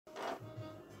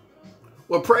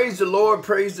Well, praise the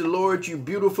Lord, you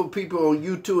beautiful people on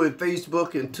YouTube and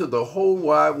Facebook and to the whole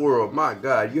wide world. My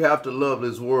God, you have to love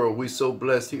this world. We're so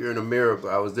blessed here in America.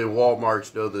 I was in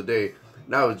Walmart the other day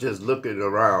and I was just looking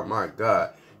around. My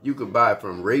God, you can buy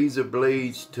from razor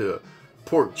blades to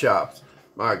pork chops.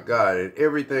 My God, and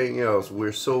everything else.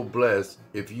 We're so blessed.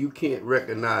 If you can't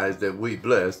recognize that we're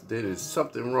blessed, then there's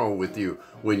something wrong with you.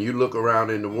 When you look around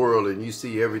in the world and you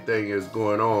see everything that's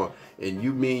going on, and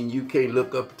you mean you can't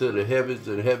look up to the heavens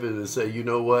and say, you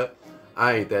know what?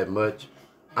 I ain't that much.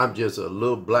 I'm just a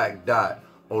little black dot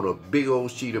on a big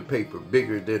old sheet of paper,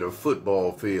 bigger than a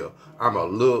football field. I'm a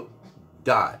little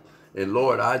dot. And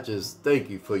Lord, I just thank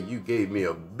you for you gave me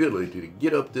ability to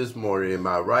get up this morning in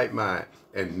my right mind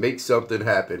and make something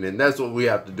happen. And that's what we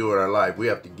have to do in our life. We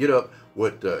have to get up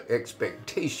with the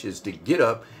expectations to get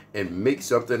up and make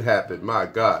something happen. My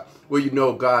God. Well, you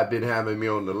know, God been having me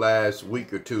on the last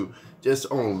week or two just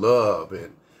on love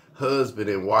and husband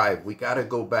and wife. We got to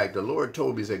go back. The Lord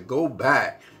told me, he said, go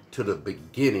back to the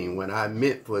beginning when I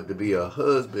meant for it to be a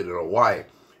husband and a wife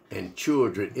and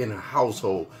children in a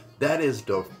household. That is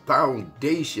the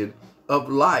foundation of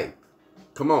life.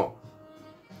 Come on.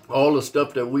 All the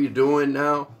stuff that we're doing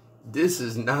now, this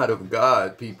is not of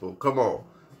God, people. Come on.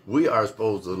 We are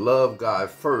supposed to love God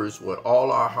first with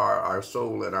all our heart, our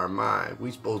soul, and our mind.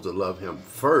 We're supposed to love him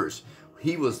first.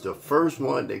 He was the first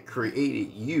one that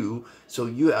created you, so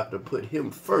you have to put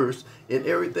him first in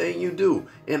everything you do.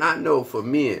 And I know for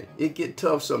men, it get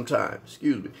tough sometimes.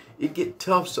 Excuse me. It get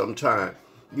tough sometimes.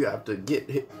 You have to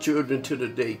get children to the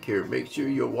daycare. Make sure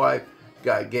your wife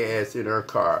got gas in her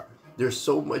car. There's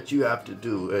so much you have to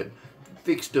do. And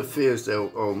fix the fence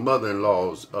on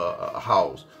mother-in-law's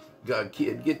house. Got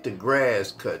kid, get the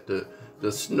grass cut,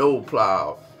 the snow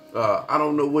plow. I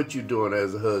don't know what you're doing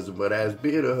as a husband, but as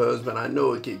being a husband, I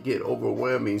know it can get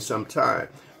overwhelming sometimes.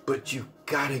 But you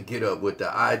gotta get up with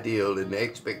the ideal and the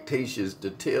expectations to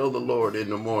tell the Lord in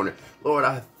the morning, Lord,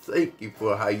 I thank you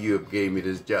for how you have gave me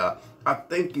this job. I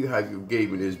thank you how you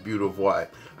gave me this beautiful wife.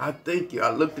 I thank you.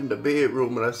 I looked in the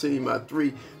bedroom and I seen my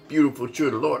 3 beautiful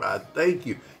children. Lord, I thank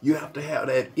you. You have to have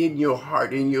that in your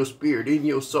heart, in your spirit, in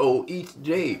your soul each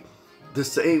day. The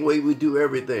same way we do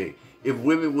everything. If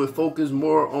women would focus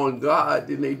more on God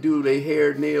than they do their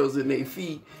hair, nails, and their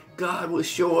feet, God will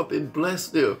show up and bless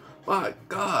them. My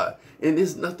God. And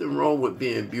there's nothing wrong with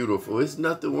being beautiful. It's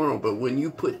nothing wrong. But when you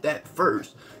put that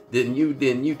first, then you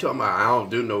talking about, I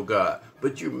don't do no God.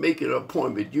 But you're making an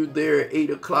appointment. You're there at 8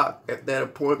 o'clock at that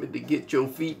appointment to get your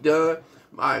feet done.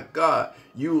 My God,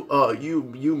 you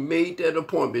made that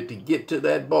appointment to get to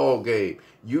that ball game.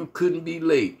 You couldn't be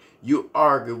late. You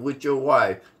argued with your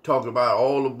wife, talking about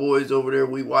all the boys over there,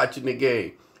 we watching the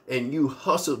game. And you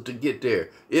hustled to get there.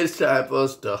 It's time for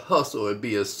us to hustle and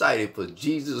be excited for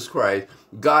Jesus Christ,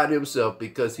 God himself,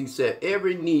 because he said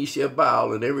every knee shall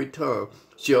bow and every tongue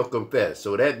shall confess.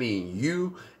 So that means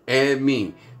you and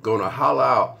me gonna holler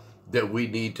out that we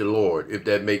need the Lord, if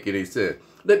that make any sense.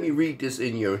 Let me read this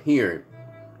in your hearing,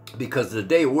 because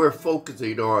today we're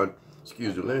focusing on,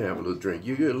 excuse me, let me have a little drink.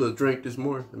 You get a little drink this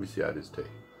morning? Let me see how this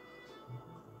tastes.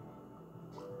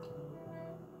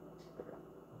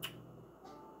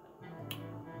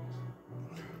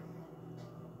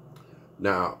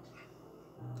 Now,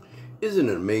 isn't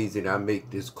it amazing? I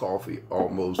make this coffee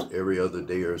almost every other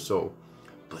day or so,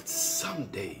 but some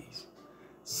days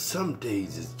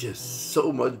it's just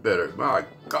so much better. My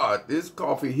God, this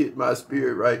coffee hit my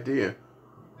spirit right there.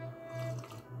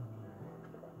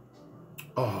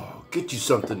 Oh, get you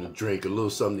something to drink, a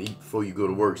little something to eat before you go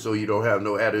to work so you don't have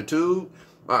no attitude.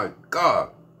 My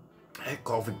God, that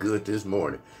coffee good this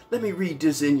morning. Let me read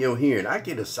this in your hearing. I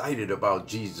get excited about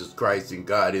Jesus Christ and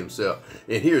God himself.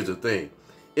 And here's the thing.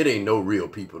 It ain't no real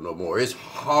people no more. It's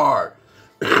hard.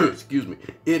 Excuse me.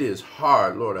 It is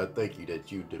hard. Lord, I thank you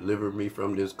that you delivered me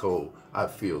from this cold. I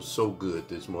feel so good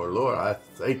this morning. Lord, I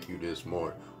thank you this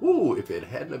morning. Ooh, if it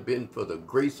hadn't been for the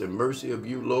grace and mercy of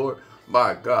you, Lord,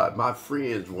 my God, my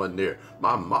friends wasn't there.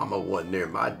 My mama wasn't there.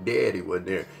 My daddy wasn't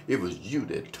there. It was you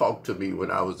that talked to me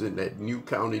when I was in that New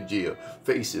County jail,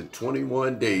 facing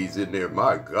 21 days in there.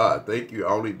 My God, thank you. I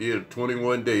only did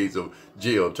 21 days of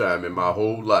jail time in my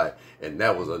whole life. And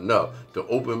that was enough to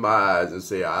open my eyes and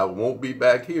say, I won't be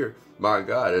back here, my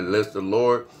God, unless the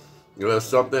Lord, unless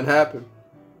something happened.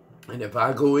 And if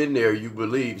I go in there, you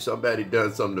believe somebody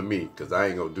done something to me, because I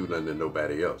ain't going to do nothing to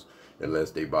nobody else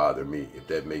unless they bother me, if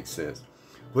that makes sense.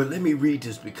 Well, let me read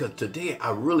this, because today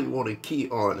I really want to key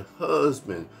on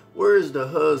husband. Where is the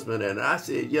husband? And I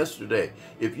said yesterday,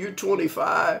 if you're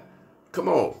 25, come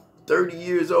on, 30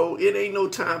 years old, it ain't no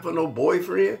time for no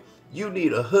boyfriend. You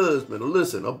need a husband.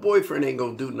 Listen, a boyfriend ain't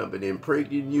going to do nothing but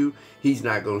impregnate you. He's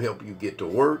not going to help you get to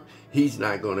work. He's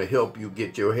not going to help you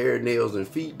get your hair, nails, and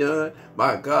feet done.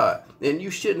 My God. And you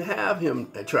shouldn't have him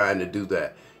trying to do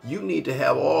that. You need to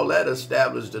have all that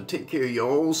established to take care of your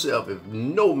own self if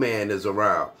no man is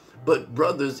around. But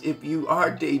brothers, if you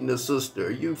are dating a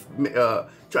sister, you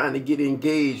trying to get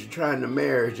engaged, trying to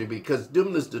marry, because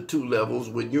them is the two levels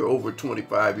when you're over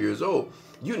 25 years old.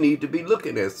 You need to be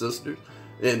looking at sisters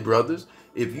and brothers.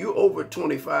 If you're over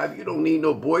 25, you don't need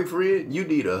no boyfriend. You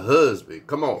need a husband.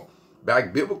 Come on.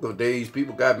 Back biblical days,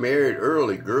 people got married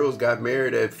early. Girls got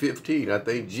married at 15. I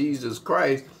think Jesus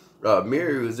Christ,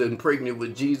 Mary was impregnated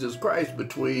with Jesus Christ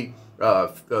between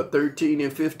 13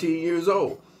 and 15 years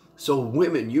old. So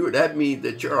women, that means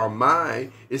that your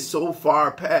mind is so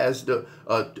far past a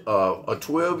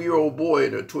 12-year-old boy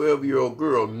and a 12-year-old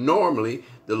girl. Normally,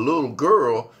 the little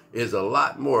girl is a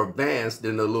lot more advanced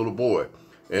than the little boy.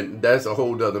 And that's a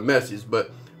whole other message. But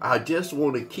I just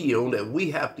want to key on that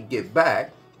we have to get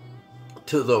back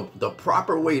to the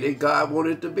proper way that God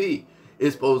wanted it to be.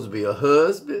 It's supposed to be a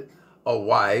husband, a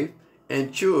wife,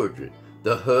 and children.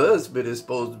 The husband is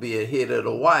supposed to be ahead of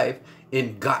the wife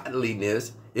in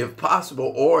godliness, if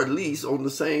possible, or at least on the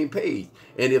same page.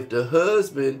 And if the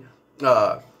husband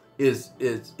is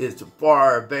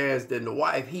far advanced than the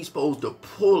wife, he's supposed to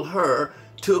pull her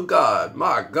to God.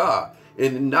 My God.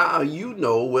 And now you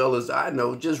know, well as I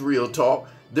know, just real talk,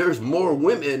 there's more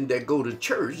women that go to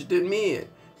church than men.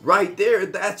 Right there,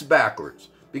 that's backwards,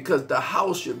 because the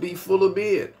house should be full of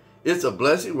men. It's a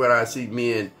blessing when I see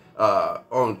men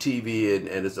on TV and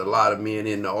there's a lot of men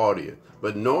in the audience.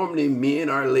 But normally men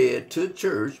are led to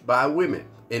church by women,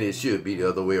 and it should be the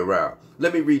other way around.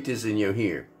 Let me read this in your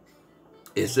hearing.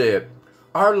 It said,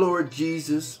 our Lord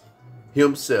Jesus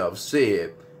himself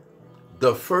said,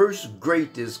 the first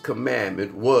greatest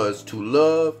commandment was to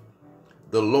love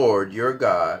the Lord your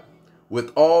God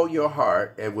with all your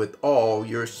heart and with all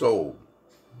your soul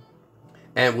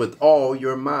and with all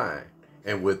your mind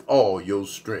and with all your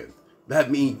strength. That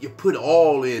means you put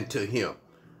all into him.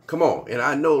 Come on. And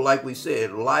I know, like we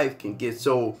said, life can get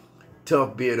so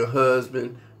tough being a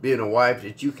husband, being a wife,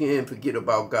 that you can't forget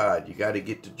about God. You got to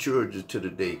get the children to the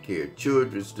daycare,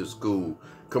 children's to school.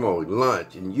 Come on,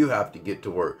 lunch, and you have to get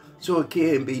to work. So it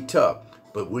can be tough.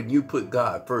 But when you put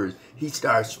God first, he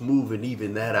starts smoothing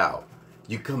even that out.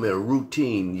 You come in a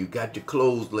routine. You got your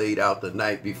clothes laid out the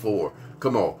night before.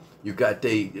 Come on. You got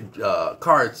the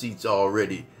car seats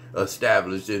already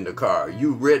established in the car.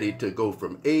 You ready to go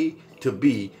from A to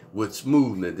B with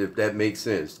smoothness, if that makes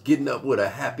sense. Getting up with a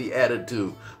happy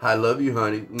attitude. I love you,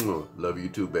 honey. Love you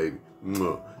too, baby.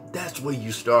 That's where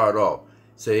you start off.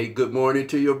 Say good morning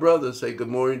to your brother. Say good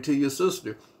morning to your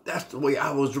sister. That's the way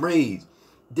I was raised.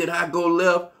 Did I go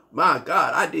left? My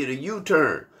God, I did a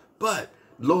U-turn. But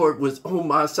Lord was on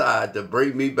my side to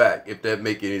bring me back, if that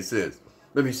make any sense.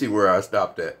 Let me see where I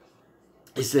stopped at.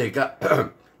 It said,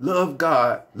 God, love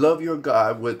God, love your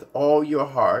God with all your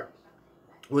heart,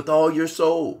 with all your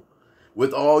soul,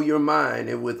 with all your mind,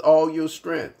 and with all your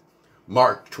strength.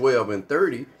 Mark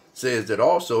 12:30 says that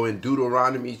also in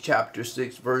Deuteronomy chapter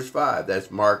 6, verse 5.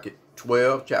 That's Mark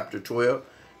 12, chapter 12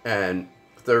 and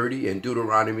 30, and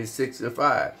Deuteronomy 6 and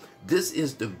 5. This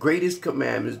is the greatest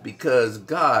commandments because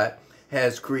God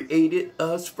has created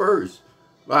us first.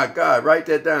 My God, write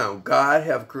that down. God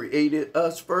have created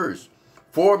us first.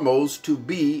 Foremost, to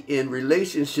be in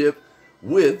relationship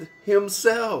with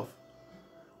himself.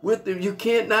 With them, you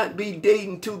can't not be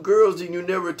dating two girls and you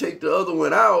never take the other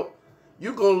one out.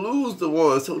 You're going to lose the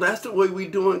one. So that's the way we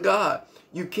doing God.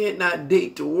 You can't not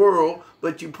date the world,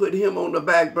 but you put him on the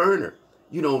back burner.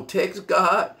 You don't text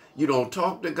God, you don't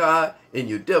talk to God, and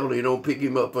you definitely don't pick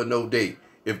him up for no date,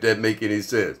 if that make any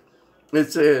sense.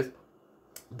 It says,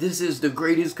 this is the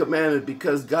greatest commandment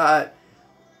because God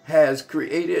has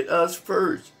created us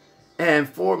first and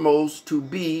foremost to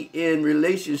be in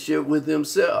relationship with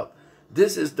himself.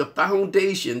 This is the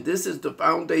foundation. This is the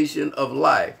foundation of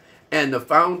life and the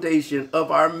foundation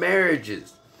of our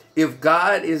marriages. If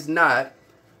God is not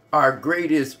our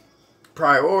greatest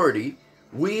priority,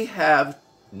 we have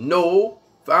no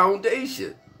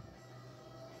foundation.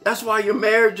 That's why your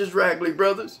marriage is raggedy,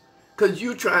 brothers. Because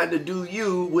you trying to do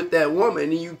you with that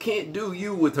woman and you can't do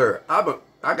you with her.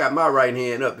 I got my right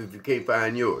hand up if you can't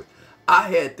find yours. I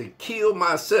had to kill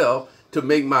myself to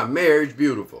make my marriage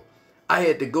beautiful. I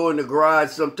had to go in the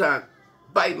garage sometime,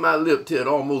 bite my lip till it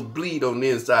almost bleed on the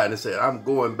inside and say, I'm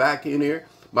going back in here.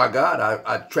 My God,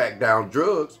 I tracked down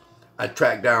drugs. I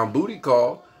tracked down booty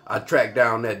call. I tracked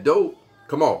down that dope.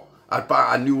 Come on.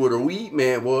 I knew what a weed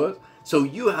man was. So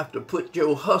you have to put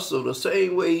your hustle the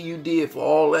same way you did for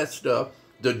all that stuff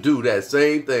to do that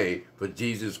same thing for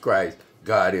Jesus Christ,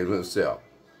 God in himself.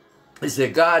 He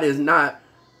said God is not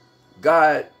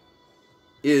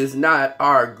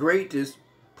our greatest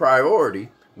priority.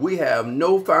 We have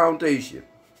no foundation.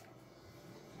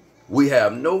 We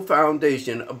have no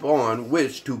foundation upon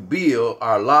which to build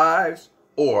our lives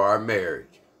or our marriage.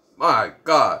 My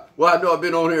God. Well, I know I've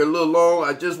been on here a little long.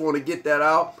 I just want to get that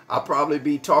out. I'll probably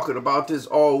be talking about this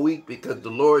all week because the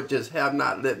Lord just have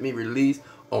not let me release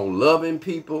on loving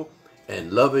people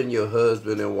and loving your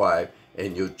husband and wife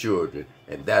and your children.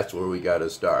 And that's where we got to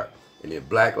start. And if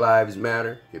Black Lives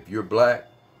Matter, if you're black,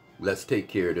 let's take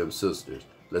care of them sisters.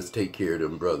 Let's take care of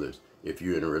them brothers if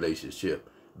you're in a relationship.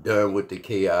 Done with the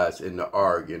chaos and the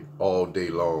arguing all day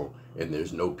long, and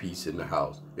there's no peace in the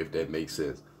house, if that makes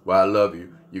sense. Well, I love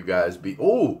you. You guys be...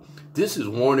 Oh, this is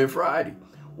Warning Friday.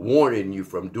 Warning you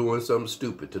from doing something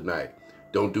stupid tonight.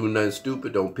 Don't do nothing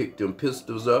stupid. Don't pick them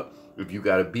pistols up. If you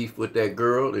got a beef with that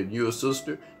girl and you're a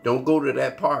sister, don't go to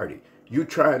that party. You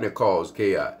trying to cause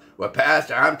chaos. Well,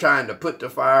 Pastor, I'm trying to put the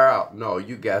fire out. No,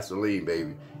 you gasoline,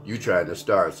 baby. You trying to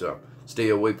start something. Stay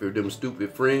away from them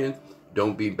stupid friends.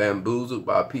 Don't be bamboozled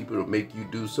by people to make you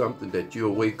do something that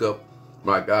you'll wake up,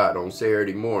 my God, on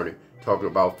Saturday morning talking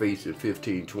about facing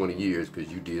 15, 20 years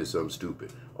because you did something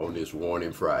stupid on this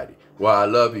Warning Friday. Well, I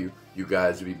love you. You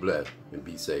guys be blessed and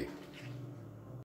be safe.